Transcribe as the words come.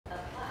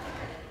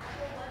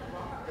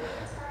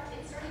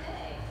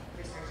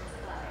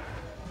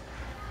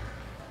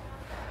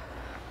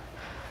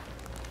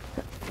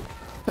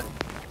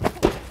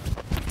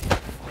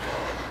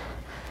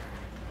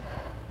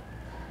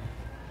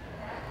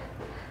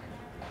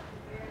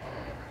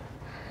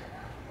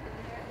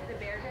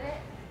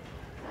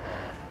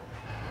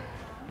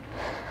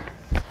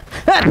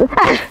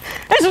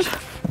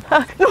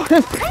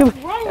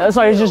No,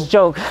 sorry, it's just a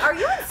joke. Are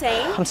you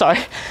insane? I'm sorry.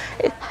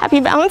 Happy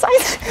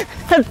Valentine's.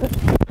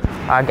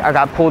 I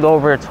got pulled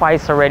over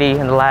twice already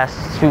in the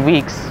last 2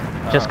 weeks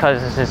just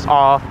because it's just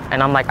off,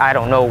 and I'm like, I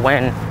don't know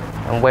when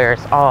and where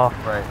it's off.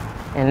 Right.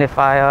 And if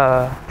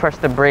I press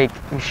the brake,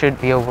 you should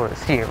be able to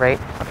see it, right?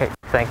 Okay,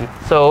 thank you.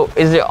 So,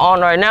 is it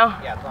on right now?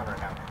 Yeah, it's on right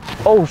now.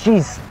 Oh,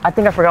 jeez. I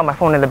think I forgot my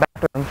phone in the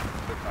bathroom.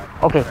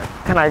 Okay,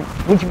 can I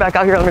meet you back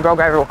out here? Let me go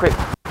grab it real quick.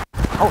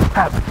 Oh,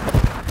 crap.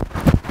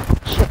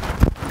 Shit.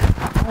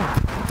 Oh.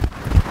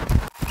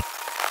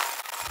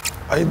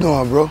 How you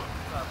doing, bro?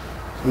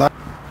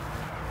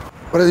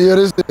 What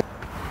is this?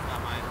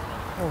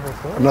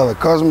 Another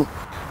customer?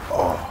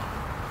 Oh.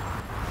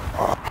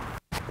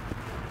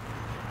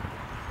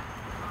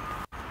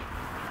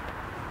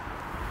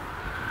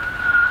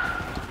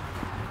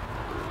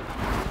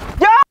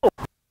 Yo,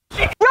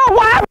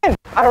 what happened?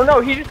 I don't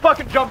know, he just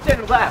fucking jumped in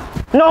and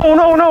left.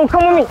 No,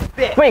 come with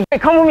me. Wait,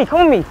 come with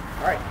me.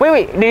 All right.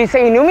 Wait, did he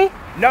say he knew me?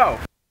 No.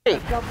 Hey,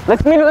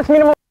 let's meet him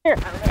right here.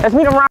 Let's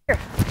meet him right here.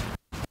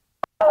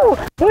 Oh,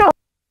 no,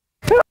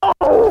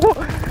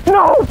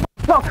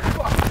 fuck.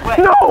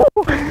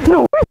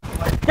 No.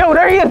 Yo,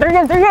 there he is.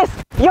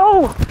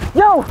 Yo,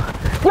 no.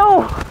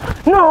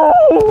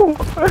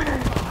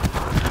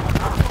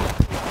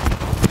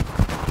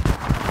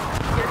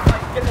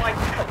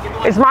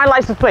 It's my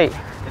license plate.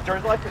 It's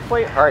yours license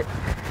plate? All right.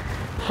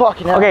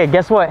 Fucking hell. Okay,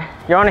 guess what?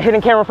 You're on a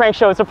hidden camera prank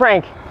show. It's a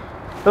prank.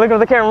 Look at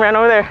the cameraman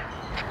over there.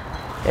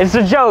 It's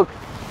a joke.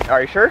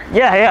 Are you sure?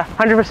 Yeah,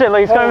 100%.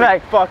 Like, he's coming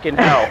back. Fucking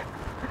hell.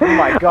 Oh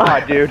my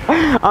god, dude.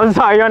 I'm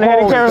sorry, you're on a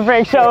hidden camera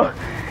prank show.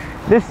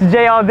 This is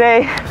Jay all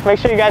day. Make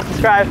sure you guys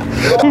subscribe.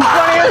 He's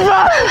funny as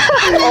well.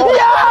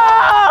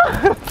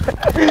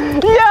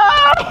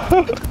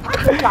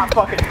 Yeah! Not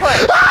fucking play.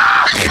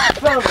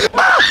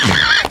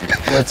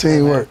 That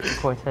teamwork.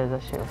 Cortez,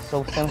 that shit was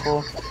so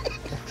simple.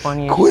 The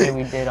funniest Quick. shit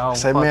we did all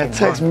Say, fucking man,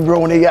 text month. me, bro,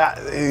 when he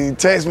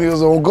text me, it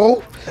was on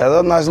go. That's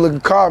a nice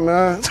looking car,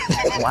 man.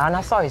 Wow, and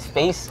I saw his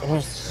face, he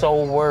was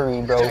so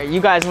worried, bro.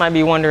 You guys might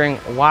be wondering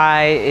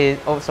why is,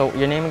 oh, so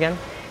your name again?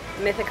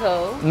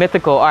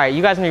 Mythical. All right,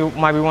 you guys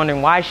might be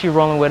wondering why is she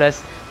rolling with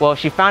us? Well,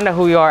 she found out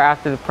who we are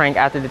after the prank,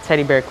 after the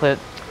teddy bear clip.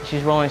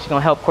 She's rolling, she's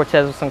gonna help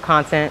Cortez with some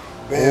content.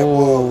 Bed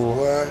bugs,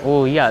 boy.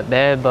 Oh, you got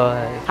bed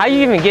bugs. How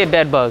you even get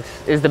bed bugs?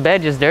 Is the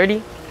bed just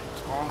dirty?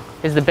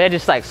 Is the bed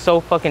just like so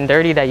fucking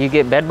dirty that you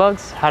get bed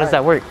bugs? How does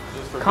that work?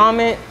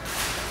 Comment,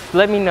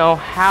 let me know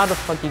how the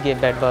fuck you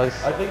get bed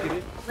bugs. I think it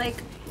is.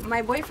 Like,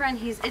 my boyfriend,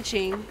 he's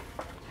itching,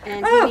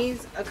 and he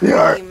needs a cream.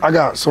 Yeah, I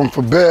got some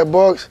for bed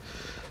bugs.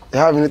 You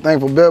have anything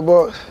for bed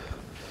bugs?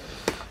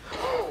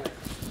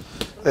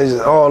 They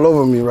just all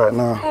over me right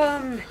now.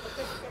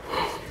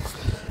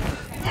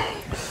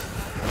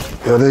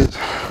 Yeah, they.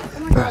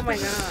 Oh my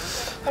god.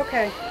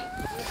 Okay.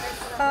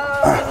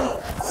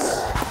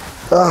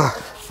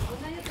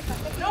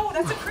 No,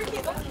 that's a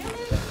cricket. Don't kill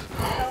it.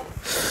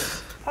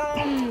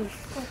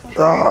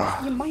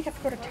 You might have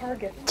to go to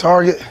Target.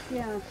 Target?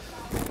 Yeah.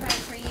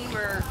 Cream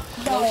or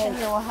lotion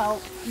will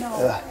help. No.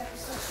 Yeah.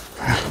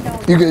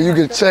 You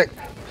can check.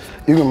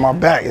 Even my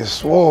back is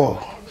swole.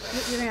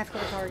 You're gonna have to go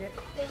to Target.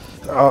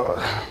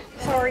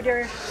 Sorry,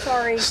 dear.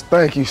 Sorry.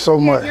 Thank you so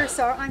much. You're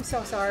sorry. I'm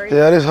so sorry.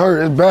 Yeah, this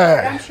hurt. It's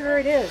bad. I'm sure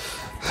it is.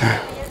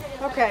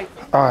 Okay.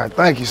 All right,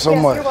 thank you so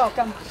much. You're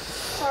welcome.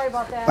 Sorry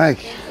about that.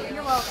 Thank you.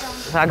 You're welcome.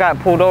 I got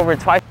pulled over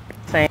twice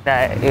saying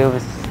that it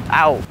was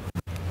out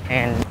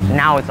and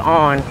now it's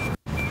on.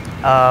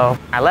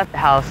 I left the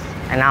house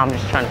and now I'm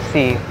just trying to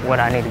see what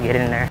I need to get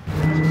in there.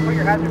 Put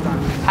your hazards on.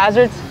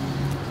 Hazards?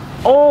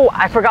 Oh,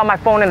 I forgot my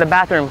phone in the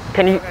bathroom.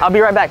 Can you, I'll be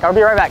right back. How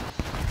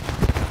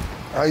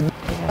you doing?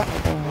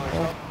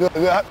 Good.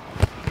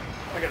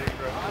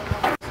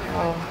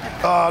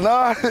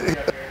 Nah.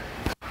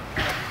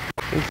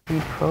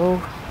 AC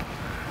Pro.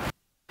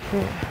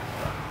 Shit.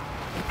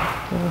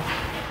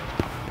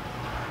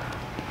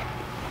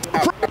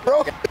 Bro.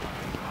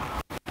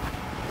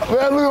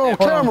 Man, look on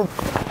camera.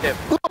 Dip.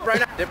 Right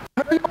now. Dip.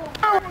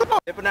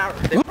 Dip an hour.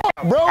 Dip.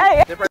 Bro.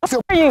 Hey, how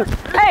are you?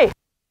 Hey.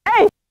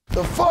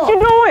 The fuck? What you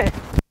doing?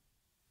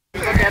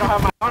 Okay, I don't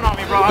have my phone on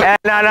me, bro.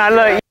 No,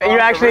 look, you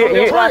actually,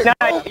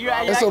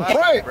 It's a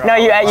prank. no,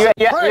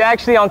 you're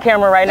actually on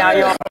camera right now.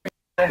 You're on,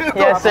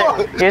 yes,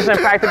 sir. You're some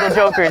practical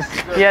jokers.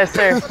 Yes,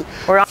 sir.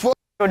 We're on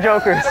practical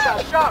jokers.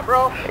 Shot,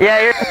 bro.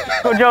 Yeah, you're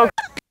practical jokers.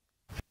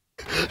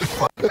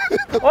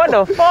 What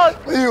the fuck?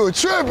 You were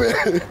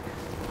tripping.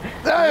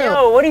 Damn.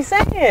 Yo, what are you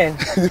saying?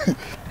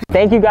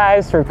 Thank you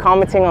guys for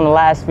commenting on the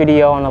last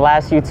video, on the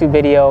last YouTube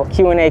video,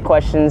 Q&A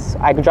questions.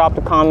 I dropped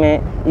a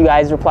comment, you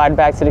guys replied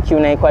back to the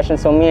Q&A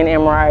questions. So me and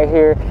Amarai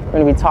here, we're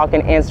gonna be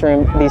talking,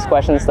 answering these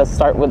questions. Let's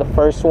start with the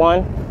first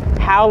one.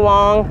 How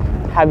long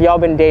have y'all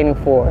been dating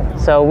for?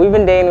 So we've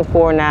been dating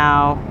for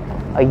now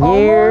a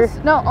year.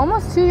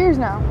 Almost 2 years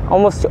now.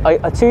 Almost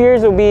 2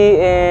 years will be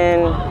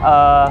in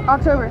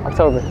October.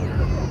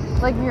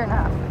 Like a year and a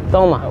half.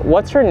 Toma,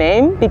 what's her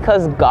name?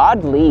 Because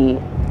godly.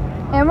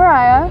 And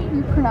Mariah,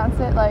 you pronounce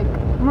it like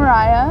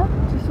Mariah,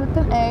 just with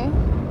an A.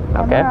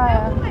 Okay.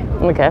 Mariah.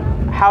 Okay.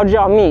 How'd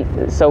y'all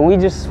meet? So we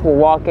just were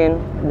walking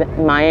the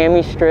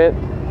Miami Strip,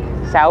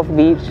 South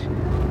Beach.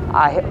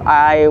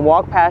 I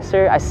walk past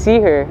her, I see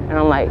her, and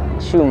I'm like,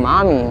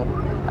 chumami.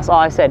 That's all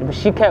I said, but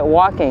she kept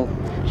walking.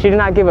 She did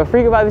not give a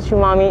freak about the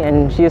chumami,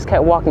 and she just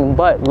kept walking.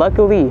 But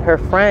luckily, her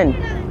friend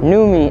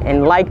knew me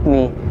and liked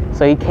me,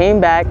 so he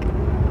came back,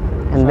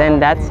 and then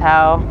that's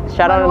how.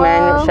 Shout out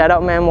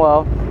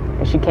Manuel.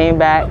 And she came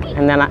back,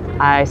 and then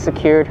I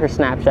secured her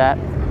Snapchat,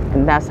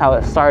 and that's how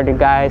it started,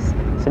 guys.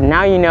 So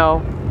now you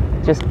know.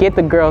 Just get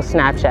the girl's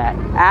Snapchat.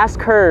 Ask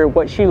her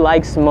what she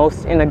likes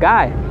most in a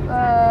guy.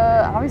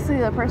 Obviously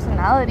the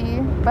personality,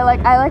 but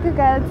like I like a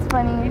guy that's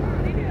funny.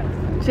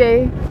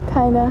 Jay,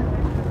 kinda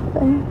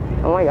funny.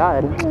 Oh my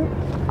God. Yeah.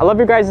 I love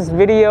your guys'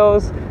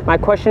 videos. My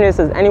question is,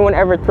 has anyone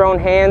ever thrown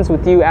hands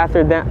with you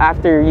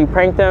after you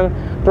pranked them?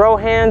 Throw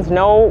hands,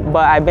 no,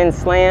 but I've been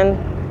slammed,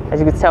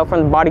 as you can tell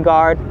from the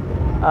bodyguard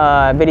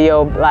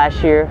video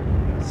last year.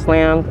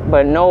 Slammed,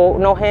 but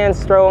no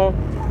hands thrown.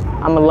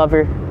 I'm a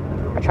lover.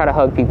 I try to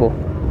hug people.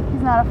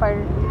 He's not a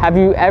fighter. Have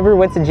you ever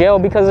went to jail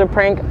because of a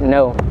prank?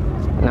 No,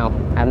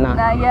 I have not.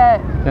 Not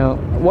yet. No.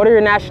 What are your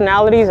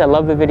nationalities? I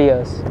love the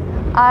videos.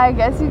 I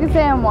guess you could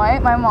say I'm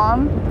white. My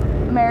mom,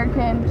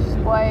 American, she's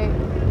white.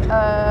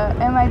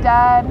 And my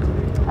dad,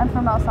 I'm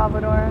from El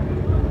Salvador.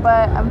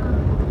 But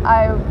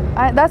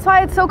I that's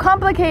why it's so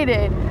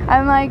complicated.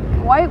 I'm like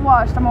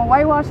whitewashed. I'm a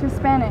whitewashed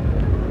Hispanic.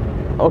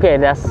 Okay,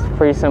 that's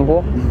pretty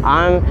simple.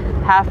 I'm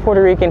half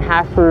Puerto Rican,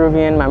 half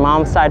Peruvian. My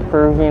mom's side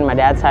Peruvian, my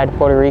dad's side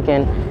Puerto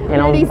Rican.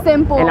 And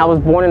I was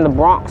born in the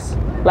Bronx.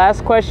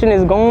 Last question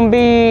is gonna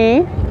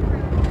be.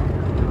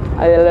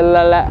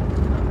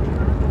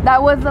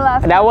 That was the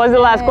last. That was the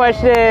last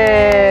question.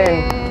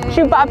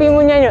 Chupapi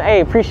muñeño.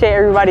 Hey, appreciate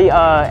everybody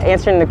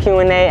answering the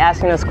Q&A,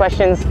 asking us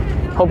questions.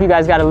 Hope you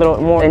guys got a little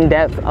more in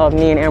depth of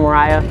me and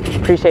Mariah.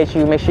 Appreciate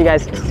you. Make sure you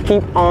guys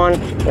keep on,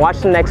 watch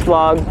the next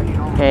vlog,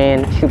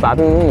 and chupapi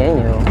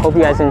muñeño. Hope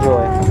you guys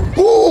enjoy.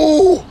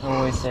 Ooh!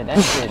 Oh, he said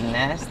that shit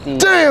nasty.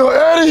 Damn,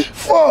 Eddie.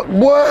 Fuck,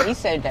 boy. He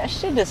said that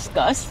shit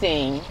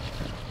disgusting.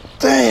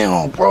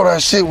 Damn, bro,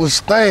 that shit was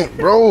stank,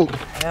 bro.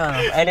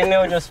 Yeah, Eddie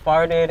Mill just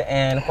farted,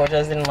 and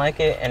Cortez didn't like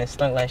it, and it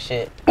stunk like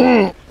shit.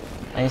 Now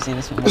you see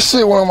this one. This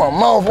shit went in my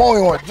mouth. I don't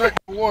even want to drink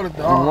the water,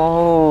 dog.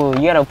 Whoa,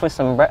 you gotta put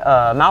some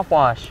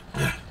mouthwash.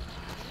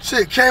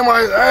 Shit came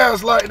out his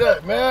ass like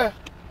that, man.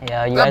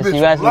 Yeah, you guys missed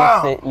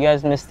it. You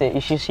guys missed it.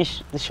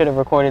 You should have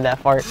recorded that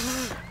fart.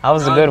 That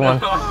was a good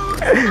one.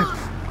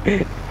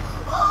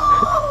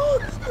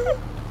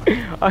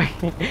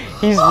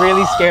 He's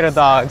really scared of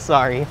dogs.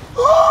 Sorry.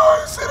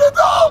 Oh, you see the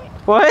dog?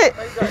 What?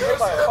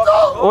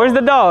 Where's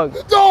the dog?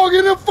 The dog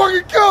in the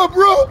fucking cup,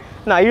 bro.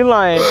 Nah, you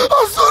lying.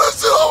 I saw that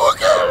shit over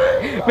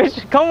camera.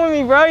 Bitch, come with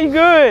me, bro. You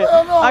good?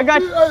 No, I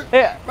got you.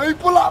 Yeah. Let me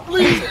pull out,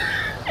 please.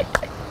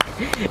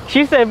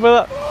 She said,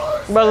 bro,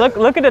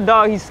 look at the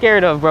dog he's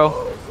scared of, bro.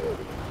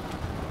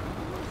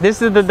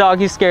 This is the dog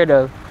he's scared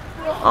of.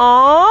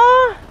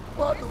 Aww.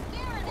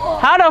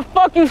 How the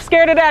fuck you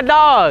scared of that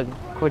dog?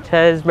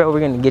 Cortez, bro, we're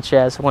gonna get your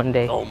ass one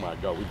day. Oh my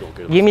God, we gonna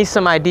get him. Give me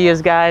some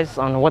ideas, guys,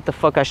 on what the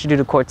fuck I should do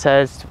to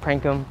Cortez to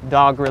prank him,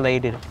 dog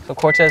related. So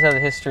Cortez has a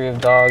history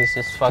of dogs,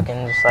 just like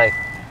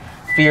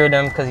fear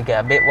them because he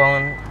got bit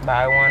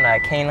by one, a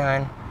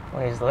canine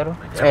when he was little.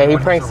 Yeah, he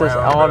pranks us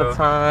all the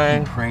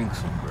time. He pranks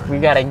him, bro. We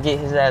gotta get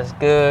his ass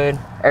good.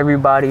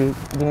 Everybody,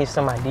 give me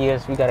some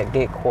ideas. We gotta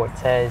get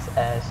Cortez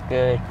ass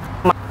good.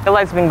 My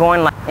light's been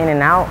going like in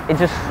and out. It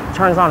just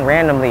turns on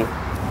randomly.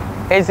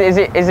 Is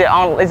it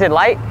on? Is it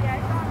light? Yeah,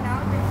 it's on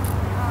now.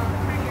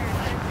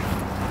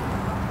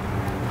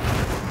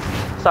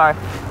 Sorry.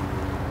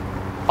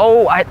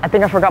 Oh, I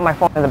think I forgot my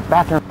phone in the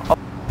bathroom. Oh,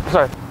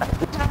 sorry.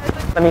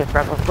 Let me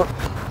grab it.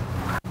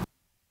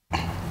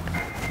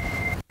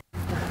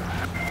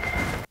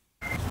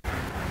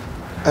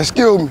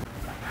 Excuse me.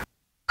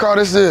 Car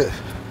this is.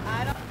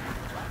 I don't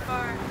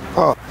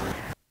know. Oh.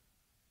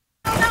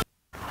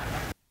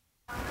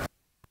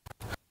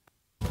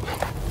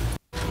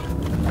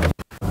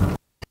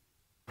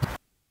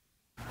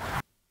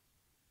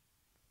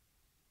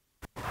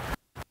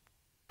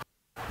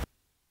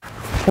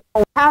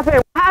 What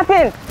happened? What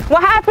happened?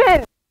 What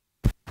happened?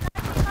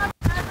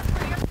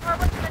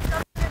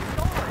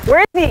 Where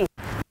is he?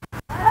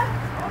 Oh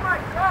my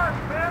God,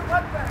 man,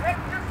 what the heck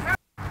just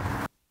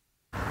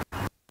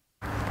happened?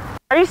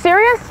 Are you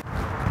serious?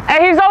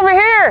 Hey, he's over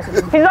here.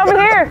 He's over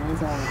here.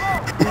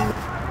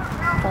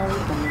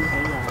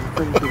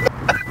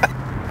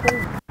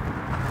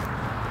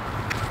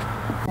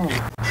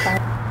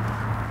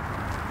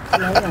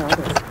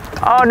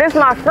 Oh, this is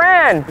my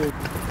friend.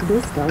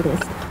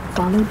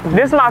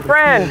 This is my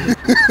friend.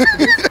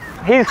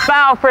 He's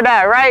foul for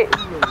that, right?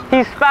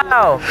 He's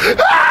foul.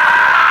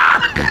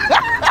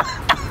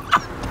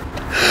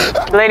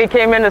 The lady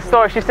came in the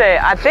store. She said,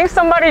 I think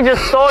somebody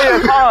just stole your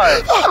car.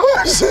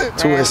 Oh, shit.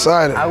 Too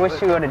excited. I wish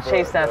you would have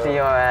chased after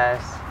your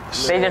ass.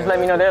 They just let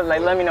me know,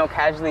 let me know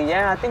casually,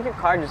 yeah, I think your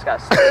car just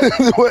got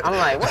stolen. I'm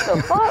like, what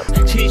the fuck?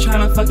 She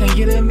tryna fucking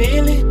get a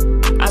million.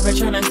 I've been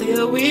tryna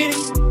stay with it.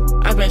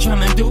 I've been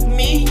tryna do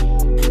me.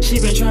 She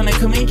been trying to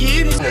come and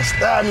get it. They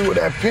stabbed me with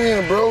that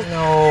pen, bro.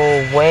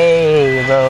 No way, bro.